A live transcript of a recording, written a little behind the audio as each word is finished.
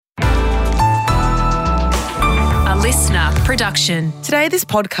production. Today, this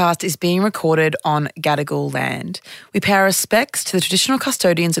podcast is being recorded on Gadigal land. We pay our respects to the traditional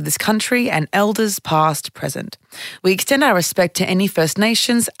custodians of this country and elders past, present. We extend our respect to any First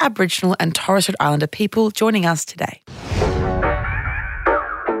Nations, Aboriginal and Torres Strait Islander people joining us today.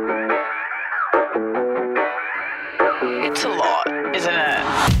 It's a lot, isn't it?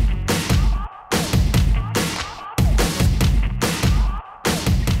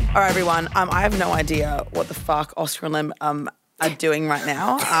 All right, everyone. I have no idea what the fuck Oscar and Lem are doing right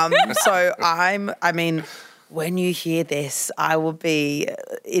now. When you hear this, I will be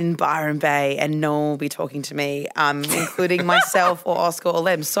in Byron Bay and no one will be talking to me, including myself or Oscar or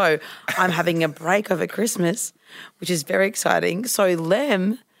Lem. So I'm having a break over Christmas, which is very exciting. So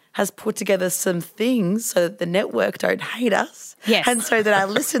Lem has put together some things so that the network don't hate us. Yes. And so that our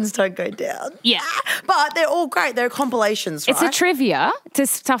listens don't go down. Yeah. But they're all great. They're compilations, right? It's a trivia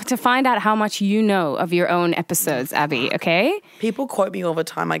to find out how much you know of your own episodes, Abby, okay? People quote me all the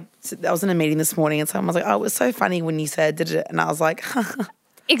time. I was in a meeting this morning and someone was like, oh, it was so funny when you said it. And I was like,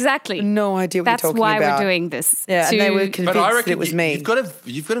 Exactly. no idea what That's you're talking about. why we're doing this. Yeah, and they were convinced But I reckon that it was me. You've got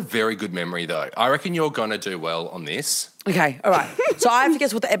a very good memory, though. I reckon you're going to do well on this. Okay, all right. So I have to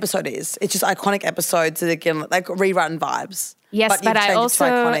guess what the episode is. It's just iconic episodes that again, like rerun vibes. Yes, you've but I changed it to also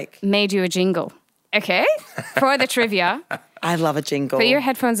iconic. made you a jingle, okay? For the trivia. I love a jingle. Put your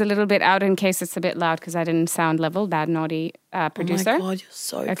headphones a little bit out in case it's a bit loud because I didn't sound level. Bad, naughty producer. Oh my God, you're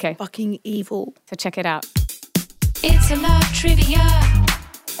so fucking evil. So check it out. It's a lot trivia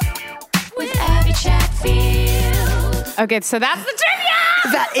with Abby Chatfield. Okay, so that's the trivia!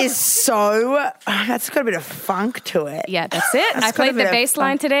 That is so, that's got a bit of funk to it. Yeah, that's it. That's I got a played the bit of bass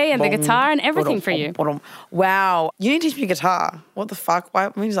line funk. today and the Boom, guitar and everything boom, for you. boom, boom. Wow. You need to teach me guitar. What the fuck? Why?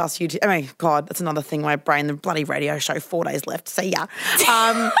 Let me just ask you to, oh my God, that's another thing. My brain, the bloody radio show, 4 days left. See ya.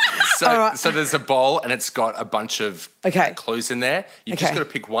 So there's a bowl and it's got a bunch of clues in there. You've just got to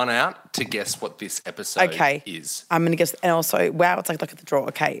pick one out to guess what this episode is. I'm going to guess, and also, wow, it's like look at the draw.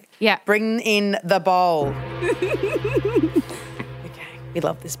 Okay. Yeah. Bring in the bowl. We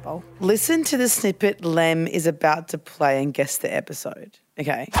love this bowl. Listen to the snippet Lem is about to play and guess the episode.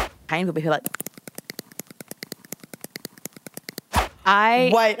 Okay. Hayne will be here like...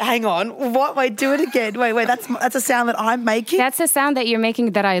 Wait, hang on. What? Wait, do it again. Wait, that's a sound that I'm making? That's a sound that you're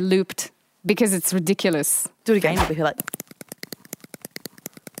making that I looped because it's ridiculous. Do it again. Hayne will be here like...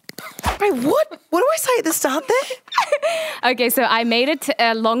 Wait, what? What do I say at the start there? Okay, so I made it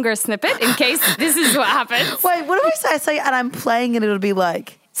a longer snippet in case this is what happens. Wait, what do I say? I say, and I'm playing and it'll be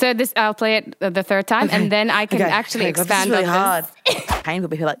like... So this, I'll play it the third time, and then I can actually expand God, this is really on hard. Hayne will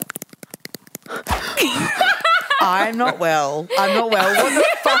be here like... I'm not well. What the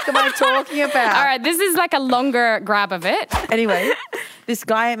fuck am I talking about? All right, this is like a longer grab of it. Anyway, this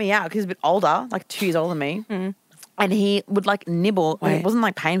guy ate me out because he's a bit older, like 2 years older than me. Mm. And he would like nibble. Wait. It wasn't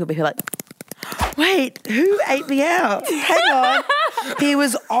like painful, but he was like, wait, who ate me out? Hang on. He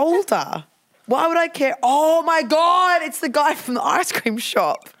was older. Why would I care? Oh my God, it's the guy from the ice cream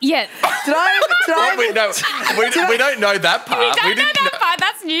shop. Yeah. Did I? We don't know that part. We don't know that part.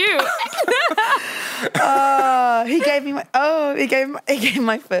 That's new. He gave me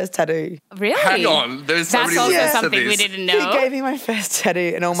my first tattoo. Really? Hang on. There's That's somebody also listening to something we this. didn't know. He gave me my first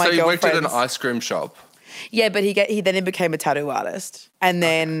tattoo and all my So you girlfriends. worked at an ice cream shop? Yeah, but he then became a tattoo artist. And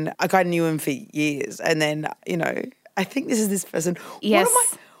then I knew him for years. And then, I think this is this person. Yes.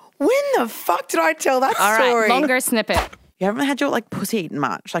 When the fuck did I tell that All story? right, longer snippet. You haven't had your pussy eaten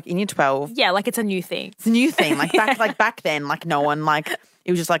much, like in year 12. Yeah, like it's a new thing. It's a new thing. Back then, no one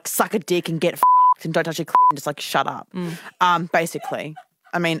it was just suck a dick and get fucked and don't touch your clit and just shut up. Basically.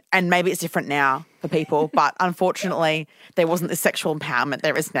 I mean, and maybe it's different now for people, but unfortunately there wasn't the sexual empowerment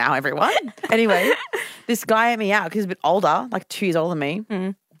there is now, everyone. Anyway, this guy ate me out because he's a bit older, 2 years older than me.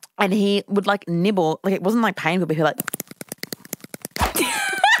 Mm. And he would nibble, it wasn't painful, but he was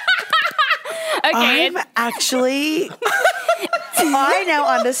Okay. I now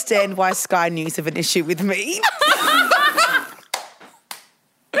understand why Sky News have an issue with me.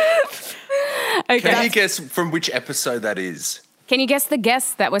 Okay. Can you guess from which episode that is? Can you guess the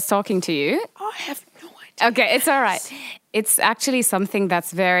guest that was talking to you? I have no idea. Okay, it's all right. It's actually something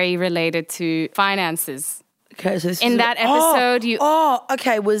that's very related to finances. Okay, so this in that episode,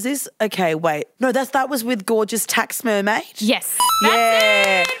 okay. Was this okay? Wait, no, that was with gorgeous tax mermaid. Yes, yeah.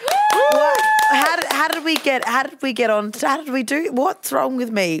 That's it. What? How did we get on? How did we do? What's wrong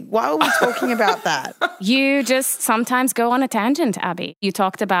with me? Why are we talking about that? You just sometimes go on a tangent, Abby. You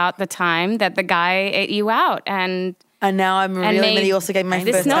talked about the time that the guy ate you out, and now I'm revealing that he also gave me my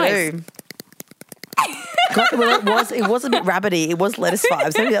first tattoo. Well, it was a bit rabbity. It was lettuce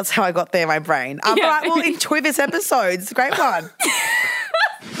vibes. Maybe that's how I got there in my brain. All right, well, enjoy this episode. It's a great one.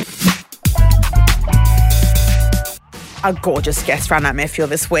 A gorgeous guest for our Nightmare Fuel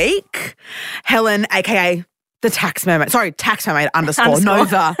this week. Helen, a.k.a. the Tax Mermaid. Sorry, Tax Mermaid _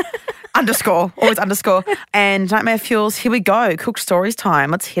 Nova _ always _ and Nightmare Fuels. Here we go. Cooked Stories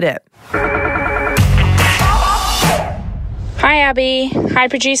time. Let's hit it. Hi, Abby. Hi,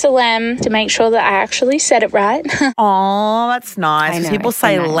 producer Lem. To make sure that I actually said it right. Oh, that's nice. I know, People it's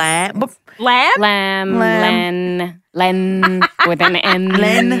say so nice. lamb. Len with an N.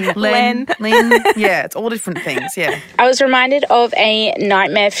 Len. Yeah, it's all different things, yeah. I was reminded of a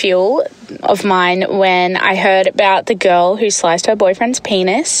nightmare fuel of mine when I heard about the girl who sliced her boyfriend's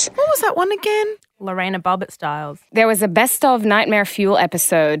penis. What was that one again? Lorena Bobbitt Styles. There was a best of Nightmare Fuel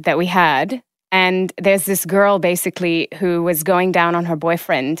episode that we had. And there's this girl basically who was going down on her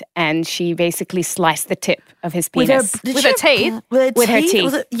boyfriend and she basically sliced the tip of his penis. With her teeth? With her teeth.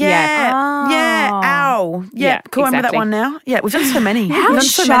 Was it? Yeah. Ow. Yeah, cool. Remember that exactly. one now? Yeah, we've done so many. How We've done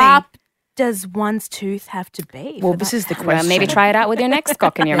so sharp does one's tooth have to be? Well, this is the question. Well, maybe try it out with your next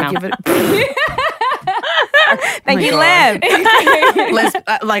cock in your mouth. Give it. Thank you, God. Lem.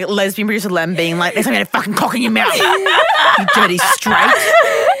 Like lesbian producer Lem being like, there's something to fucking cock in your mouth. You dirty straight.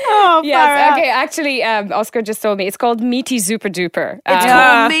 Yes, okay, actually, Oscar just told me it's called Meaty Super Duper. It's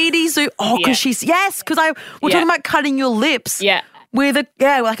called Meaty Zoo. Oh, because Yeah. because we're talking about cutting your lips. Yeah. With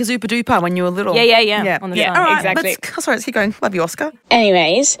like a Zupa Duper when you were little. Yeah. On the Yeah. sun. All right, Exactly. Let's keep going. Love you, Oscar.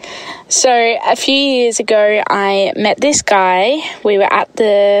 Anyways, so a few years ago, I met this guy. We were at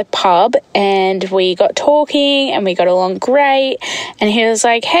the pub and we got talking and we got along great. And he was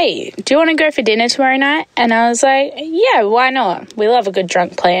like, hey, do you want to go for dinner tomorrow night? And I was like, yeah, why not? We love a good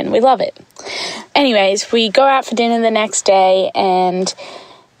drunk plan. We love it. Anyways, we go out for dinner the next day and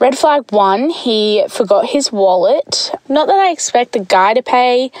red flag 1, he forgot his wallet. Not that I expect the guy to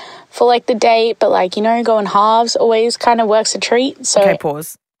pay for like the date, but like, going halves always kind of works a treat. So Okay,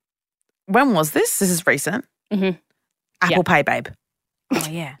 pause. When was this? This is recent. Mm-hmm. Apple Pay, babe. Oh,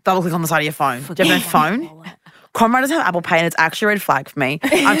 yeah. Double click on the side of your phone. Do you have no phone? Conrad doesn't have Apple Pay and it's actually a red flag for me.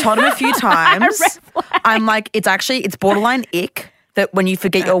 I've told him a few times. I'm like, it's borderline ick that when you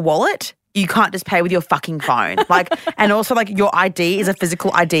forget your wallet, you can't just pay with your fucking phone. And also your ID is a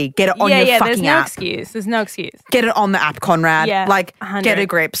physical ID. Get it on your fucking app. There's no excuse. Get it on the app, Conrad. Yeah, get 100. a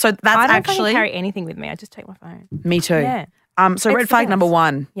grip. So that's I don't actually carry anything with me. I just take my phone. me too. Yeah. So It's red flag the number best.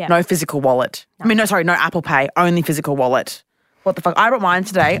 1, Yeah. no physical wallet. No Apple Pay, only physical wallet. What the fuck? I brought mine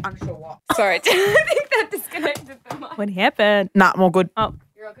today. I'm sure what. Sorry, I think that disconnected the mic. What happened? Nah, I'm all good. Oh,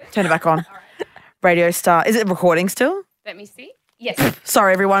 You're all good? Turn it back on. Radio Star. Is it recording still? Let me see. Yes.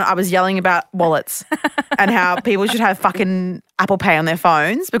 Sorry, everyone. I was yelling about wallets and how people should have fucking Apple Pay on their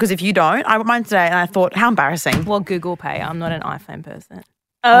phones because if you don't, I brought mine today and I thought, how embarrassing. well, Google Pay. I'm not an iPhone person.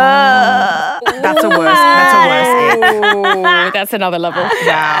 That's a worse ick. Oh, that's another level.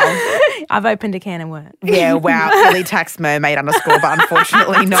 Wow. I've opened a can of worms. Yeah, wow. Really Tax Mermaid _ but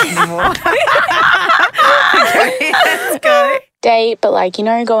unfortunately not anymore. Okay, let's go. date, but like,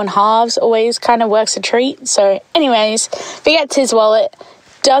 going halves always kind of works a treat. So anyways, forgets his wallet,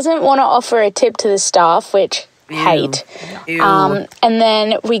 doesn't want to offer a tip to the staff, which hate. Ew. And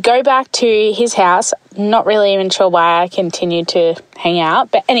then we go back to his house. Not really even sure why I continued to hang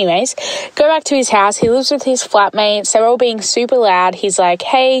out. But anyways, go back to his house. He lives with his flatmates. They're all being super loud. He's like,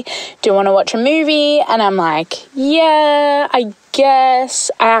 hey, do you want to watch a movie? And I'm like, yeah, I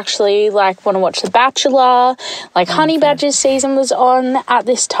guess. I actually want to watch The Bachelor. Honey Badger's season was on at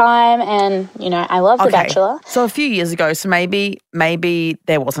this time. And, I love The Bachelor. So a few years ago, so maybe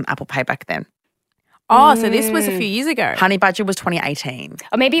there wasn't Apple Pay back then. Oh, so this was a few years ago. Honey Badger was 2018.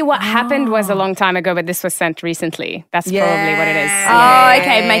 Or maybe what happened was a long time ago, but this was sent recently. That's probably what it is. Oh,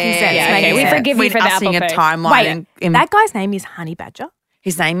 okay, making sense. Yeah, making okay, we sense. forgive you for the Apple Seeing a Pay. timeline. Wait, that guy's name is Honey Badger?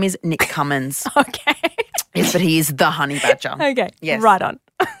 His name is Nick Cummins. Okay. Yes, but he is the Honey Badger. Okay, Yes. right on.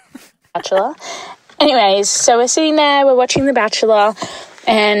 Bachelor. Anyways, so we're sitting there, we're watching The Bachelor,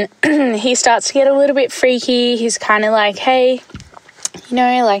 and he starts to get a little bit freaky. He's kind of like, hey,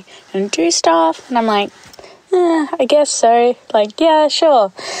 gonna do stuff. And I'm like, I guess so. Yeah,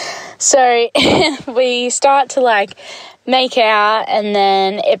 sure. So we start to make out, and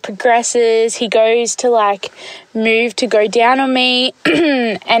then it progresses. He goes to move to go down on me,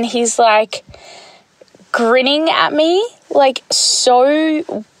 and he's grinning at me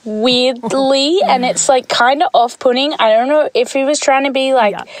so weirdly, and it's kind of off-putting. I don't know if he was trying to be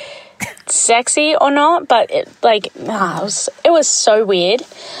sexy or not, but it was so weird.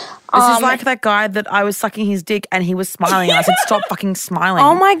 This is like that guy that I was sucking his dick and he was smiling and I said, stop fucking smiling.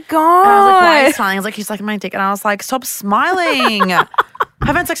 Oh my And I was like, why are you God. smiling? He's like, he's sucking my dick. And I was like, stop smiling. I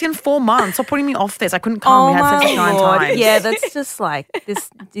haven't had sex in 4 months. Stop putting me off this. I couldn't come. Oh We had sex my 9 Lord. times. Yeah, that's just like this.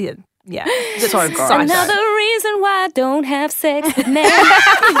 Yeah. That's So gross. Another reason why I don't have sex with men.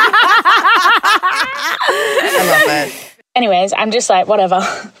 I love it. Anyways, I'm just like, whatever.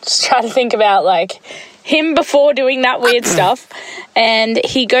 Just try to think about like him before doing that weird stuff. And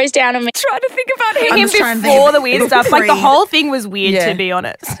he goes down and Try to think about I'm him. just trying to think Before of the weird stuff, like the pre- whole thing was weird Yeah. to be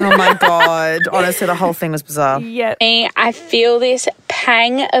honest. Oh my God. Honestly, the whole thing was bizarre. Yeah. I feel this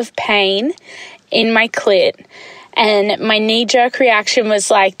pang of pain in my clit. And my knee-jerk reaction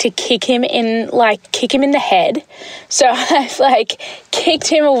was like to kick him in the head. So I've like kicked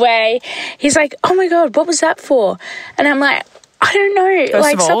him away. He's like, "Oh my God, what was that for?" And I'm like, "I don't know."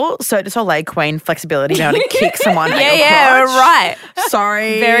 First of all, Cirque du Soleil queen flexibility, being able to kick someone. at your Yeah, crotch. right.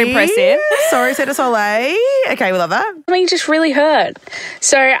 Sorry. Very impressive. Sorry, Cirque du Soleil. Okay, we love that. something just really hurt.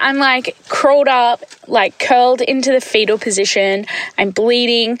 So I'm like crawled up, like curled into the fetal position. I'm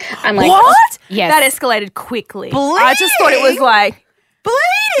bleeding. I'm like, What? Yes. That escalated quickly. I just thought it was like,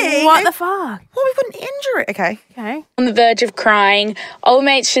 Bleeding. what the fuck? Well, we wouldn't injure it. Okay. Okay. on the verge of crying. Old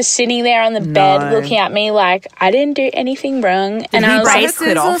mate's just sitting there on the bed No. looking at me like I didn't do anything wrong. And he I was break like, her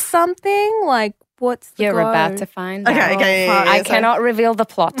clit Braces or off? something? Like, what's the You're go? about to find Okay, out. okay. Yeah, I yeah, cannot reveal the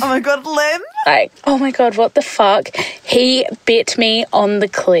plot. Oh my God, Lynn. like, oh my God, what the fuck? He bit me on the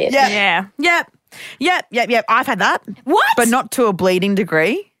clit. Yeah. Yeah. Yep. I've had that. What? But not to a bleeding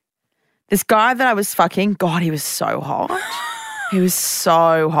degree. This guy that I was fucking, God, he was so hot. He was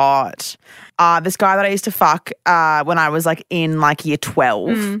so hot. This guy that I used to fuck when I was like in like year 12.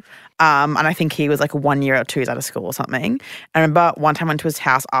 And I think he was like 1 year or 2 years out of school or something. I remember one time I went to his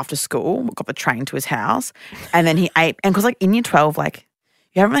house after school, got the train to his house, and then he ate. And because like in year 12, like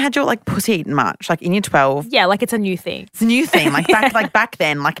you haven't had your like pussy eaten much. Like in year 12, Yeah, like it's a new thing. it's a new thing. Like back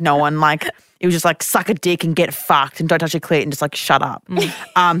then, like no one like it was just like suck a dick and get fucked and don't touch your clit and just like shut up.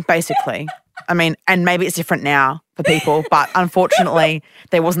 Basically. I mean, and maybe it's different now for people, but unfortunately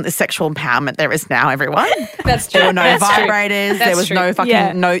there wasn't the sexual empowerment there is now, everyone. That's true. There were no That's true. vibrators, there That's was true. no fucking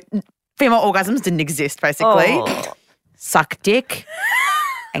Yeah. no female orgasms didn't exist basically. Oh. Suck dick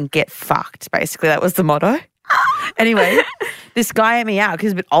and get fucked. Basically, that was the motto. Anyway, this guy ate me out because he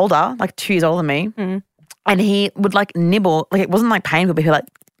was a bit older, like 2 years older than me. And he would like nibble, like it wasn't like painful, but he would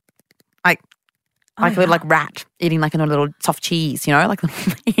like a little like rat eating like a little soft cheese, you know, like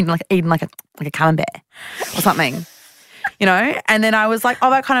eating like a camembert or something, you know. And then I was like, oh,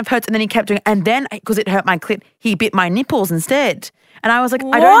 that kind of hurts. And then he kept doing, and then because it hurt my clit, he bit my nipples instead. And I was like,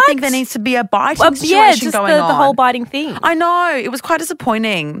 I don't think What? there needs to be a biting Well, situation yeah, just going the on. whole biting thing. I know, it was quite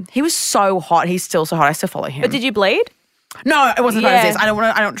disappointing. He was so hot. He's still so hot. I still follow him. But did you bleed? No, it wasn't as bad Yeah. as this.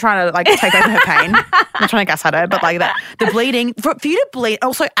 I don't try to like take over her pain. I'm not trying to gas at her, but like that, the bleeding for you to bleed.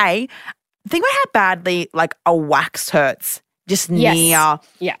 Also, think about how badly like a wax hurts just Yes.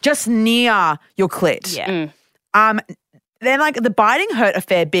 just near your clit. Yeah. Then like the biting hurt a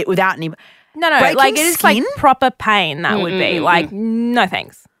fair bit without any. No, Breaking like it is like skin? proper pain that would be. Like, no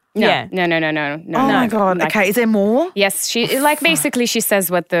thanks. No, Yeah. no. Oh my God. Like- Okay, is there more? Yes, she basically she says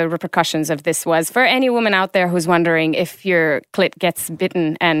what the repercussions of this was. For any woman out there who's wondering if your clit gets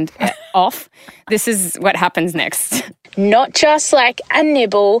bitten and off, this is what happens next. Not just like a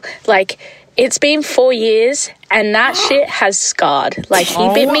nibble, like it's been 4 years and that shit has scarred. Like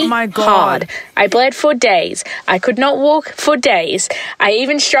he bit Oh me my God. hard. I bled for days. I could not walk for days. I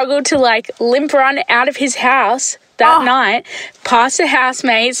even struggled to like limp run out of his house that night, past the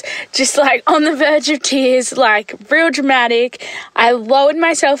housemates, just like on the verge of tears, like real dramatic. I lowered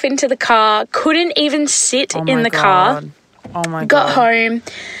myself into the car, couldn't even sit Oh in my the car. God. Oh my Got God. home,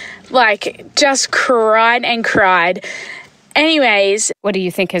 like just cried and cried. Anyways, What do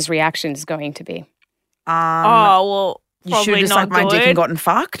you think his reaction is going to be? Oh, well, You should probably have just not sucked my dick good. and gotten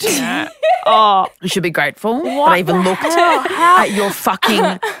fucked. Oh, You should be grateful that I even looked at your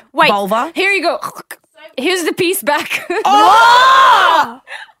fucking Wait. vulva. Here you go. Here's the piece back. Oh!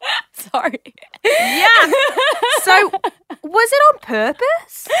 Sorry. yeah. So, was it on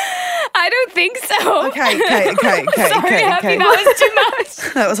purpose? I don't think so. Okay. Sorry, Happy, that was too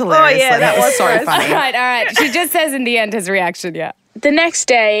much. That was hilarious. yeah, that was so All funny. right. She just says in the end his reaction, yeah. the next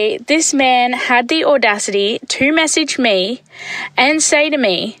day, this man had the audacity to message me and say to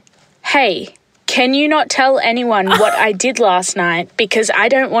me, "Hey, can you not tell anyone what I did last night because I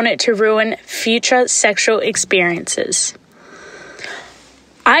don't want it to ruin future sexual experiences?"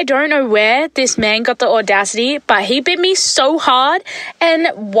 I don't know where this man got the audacity, but he bit me so hard, and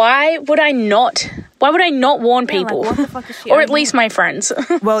why would I not Why would I not warn people? Like, what the fuck is she or at arguing? least my friends.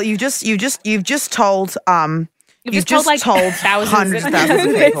 Well, you've just told You've just told, like, hundreds of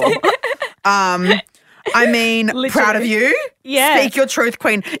thousands of people. I mean, proud of you. Yeah. Speak your truth,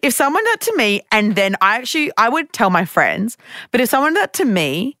 queen. If someone did that to me and then I would tell my friends, but if someone did that to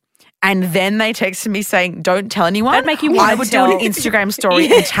me and then they texted me saying, don't tell anyone, That'd make you want I to would tell. do an Instagram story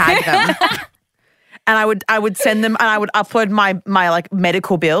and tag them. And I would send them and I would upload my like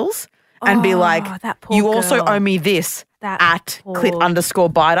medical bills and be like, that poor you also girl. owe me this That at poor-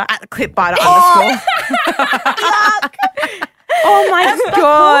 clip_biter, at clip_biter underscore. Oh my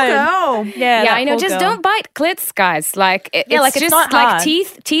god. Girl. Yeah, Yeah, that I know. poor Just girl. don't bite clits, guys. Like, it's like, it's just not like hard.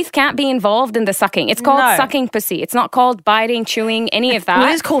 teeth can't be involved in the sucking. It's called No. sucking pussy. It's not called biting, chewing, any of that. Well,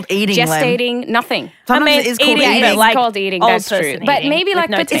 it is called eating, Lem. Gestating, nothing. Sometimes mean, it is called eating, eating. but It's like called eating. old That's true. person But eating maybe with like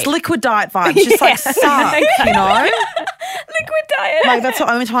no potato. It's liquid diet vibes. Just like suck, you know? Liquid diet. Like that's the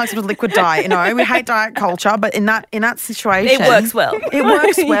only time it's with liquid diet, you know? We hate diet culture, but in that situation. It works well. It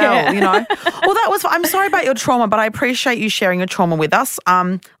works well, Yeah. you know? Well, I'm sorry about your trauma, but I appreciate you sharing your trauma with us.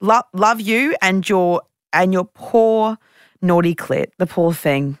 Love you and your poor naughty clit, the poor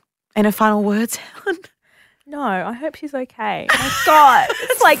thing. Any final words, Helen? No, I hope she's okay. Oh my God.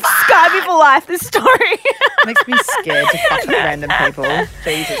 It's like scarred me for life, this story. Makes me scared to fuck with random people.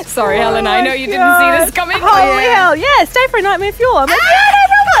 Jesus. Sorry, Helen. I know you didn't see God. this coming. Holy hell. Yeah, stay for a Nightmare Fuel. I'm like, yeah,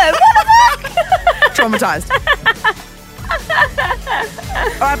 no problem. What the fuck? Traumatized.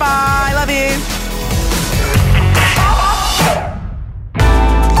 All right, bye. Love you.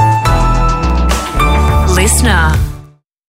 Listener.